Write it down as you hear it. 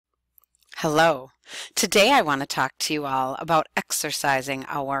Hello. Today I want to talk to you all about exercising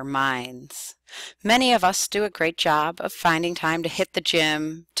our minds. Many of us do a great job of finding time to hit the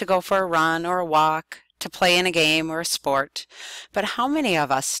gym, to go for a run or a walk, to play in a game or a sport. But how many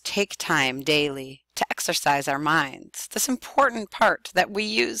of us take time daily to exercise our minds, this important part that we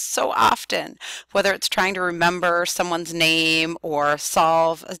use so often, whether it's trying to remember someone's name or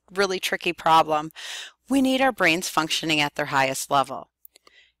solve a really tricky problem? We need our brains functioning at their highest level.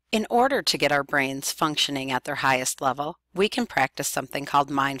 In order to get our brains functioning at their highest level, we can practice something called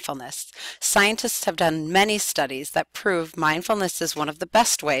mindfulness. Scientists have done many studies that prove mindfulness is one of the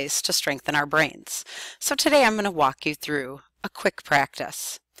best ways to strengthen our brains. So today I'm going to walk you through a quick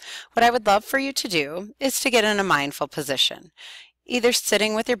practice. What I would love for you to do is to get in a mindful position, either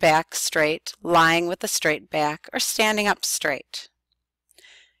sitting with your back straight, lying with a straight back, or standing up straight.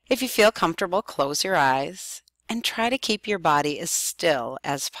 If you feel comfortable, close your eyes and try to keep your body as still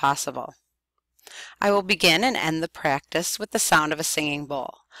as possible. I will begin and end the practice with the sound of a singing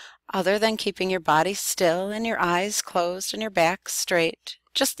bowl. Other than keeping your body still and your eyes closed and your back straight,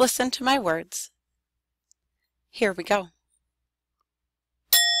 just listen to my words. Here we go.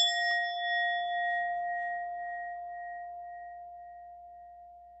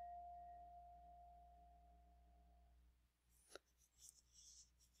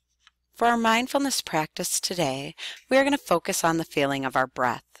 For our mindfulness practice today, we are going to focus on the feeling of our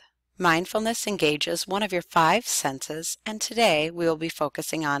breath. Mindfulness engages one of your 5 senses, and today we will be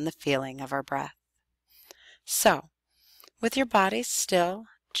focusing on the feeling of our breath. So, with your body still,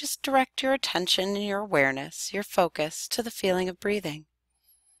 just direct your attention and your awareness, your focus, to the feeling of breathing.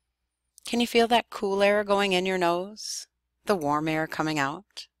 Can you feel that cool air going in your nose, the warm air coming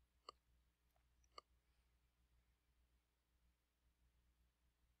out?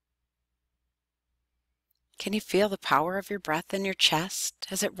 Can you feel the power of your breath in your chest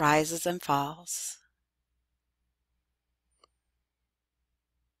as it rises and falls?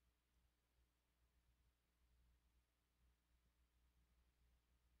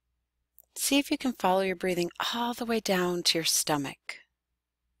 See if you can follow your breathing all the way down to your stomach.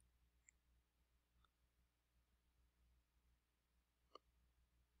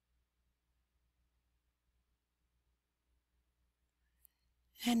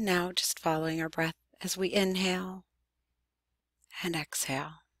 And now just following our breath as we inhale and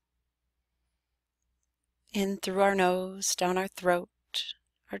exhale. In through our nose, down our throat,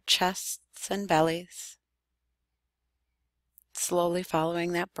 our chests and bellies. Slowly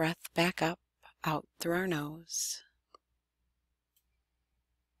following that breath back up, out through our nose.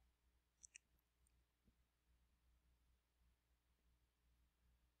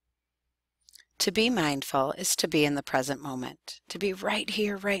 To be mindful is to be in the present moment, to be right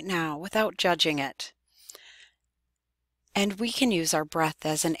here, right now, without judging it. And we can use our breath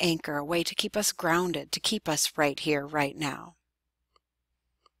as an anchor, a way to keep us grounded, to keep us right here, right now.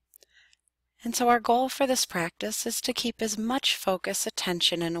 And so our goal for this practice is to keep as much focus,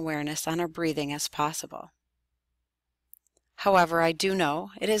 attention, and awareness on our breathing as possible. However, I do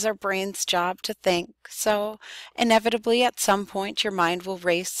know it is our brain's job to think, so inevitably at some point your mind will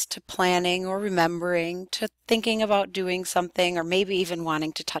race to planning or remembering, to thinking about doing something, or maybe even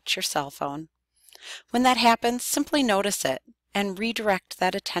wanting to touch your cell phone. When that happens, simply notice it and redirect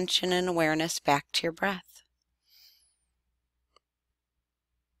that attention and awareness back to your breath.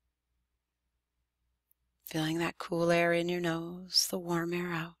 Feeling that cool air in your nose, the warm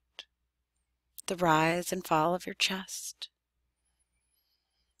air out, the rise and fall of your chest.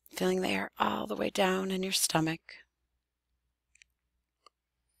 Feeling the air all the way down in your stomach.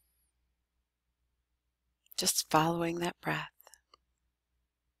 Just following that breath.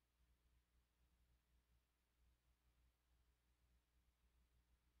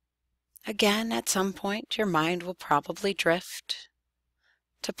 Again, at some point, your mind will probably drift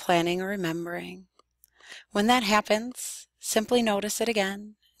to planning or remembering. When that happens, simply notice it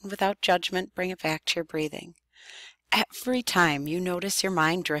again, and without judgment, bring it back to your breathing. Every time you notice your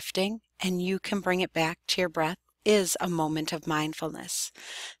mind drifting and you can bring it back to your breath is a moment of mindfulness.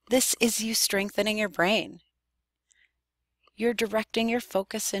 This is you strengthening your brain. You're directing your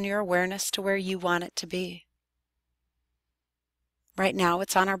focus and your awareness to where you want it to be. Right now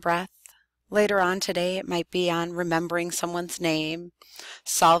it's on our breath. Later on today it might be on remembering someone's name,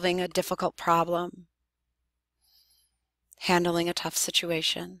 solving a difficult problem, handling a tough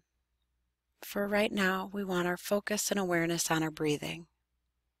situation. For right now, we want our focus and awareness on our breathing.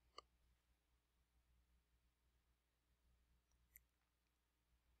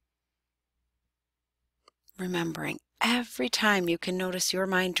 Remembering every time you can notice your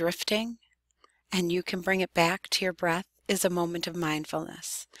mind drifting and you can bring it back to your breath is a moment of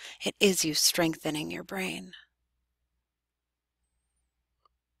mindfulness. It is you strengthening your brain.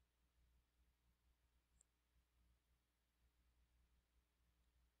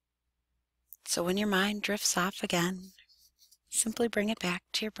 So when your mind drifts off again, simply bring it back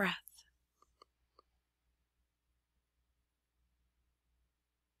to your breath.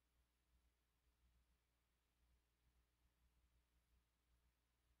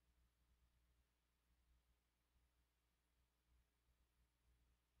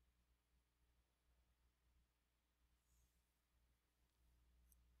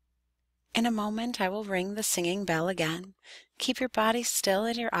 In a moment, I will ring the singing bell again. Keep your body still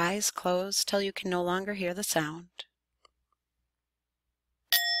and your eyes closed till you can no longer hear the sound.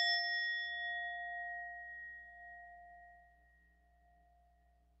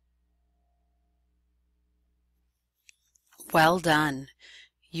 Well done.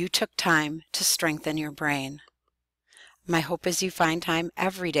 You took time to strengthen your brain. My hope is you find time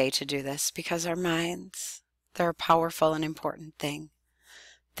every day to do this because our minds, they're a powerful and important thing.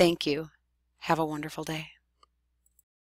 Thank you. Have a wonderful day.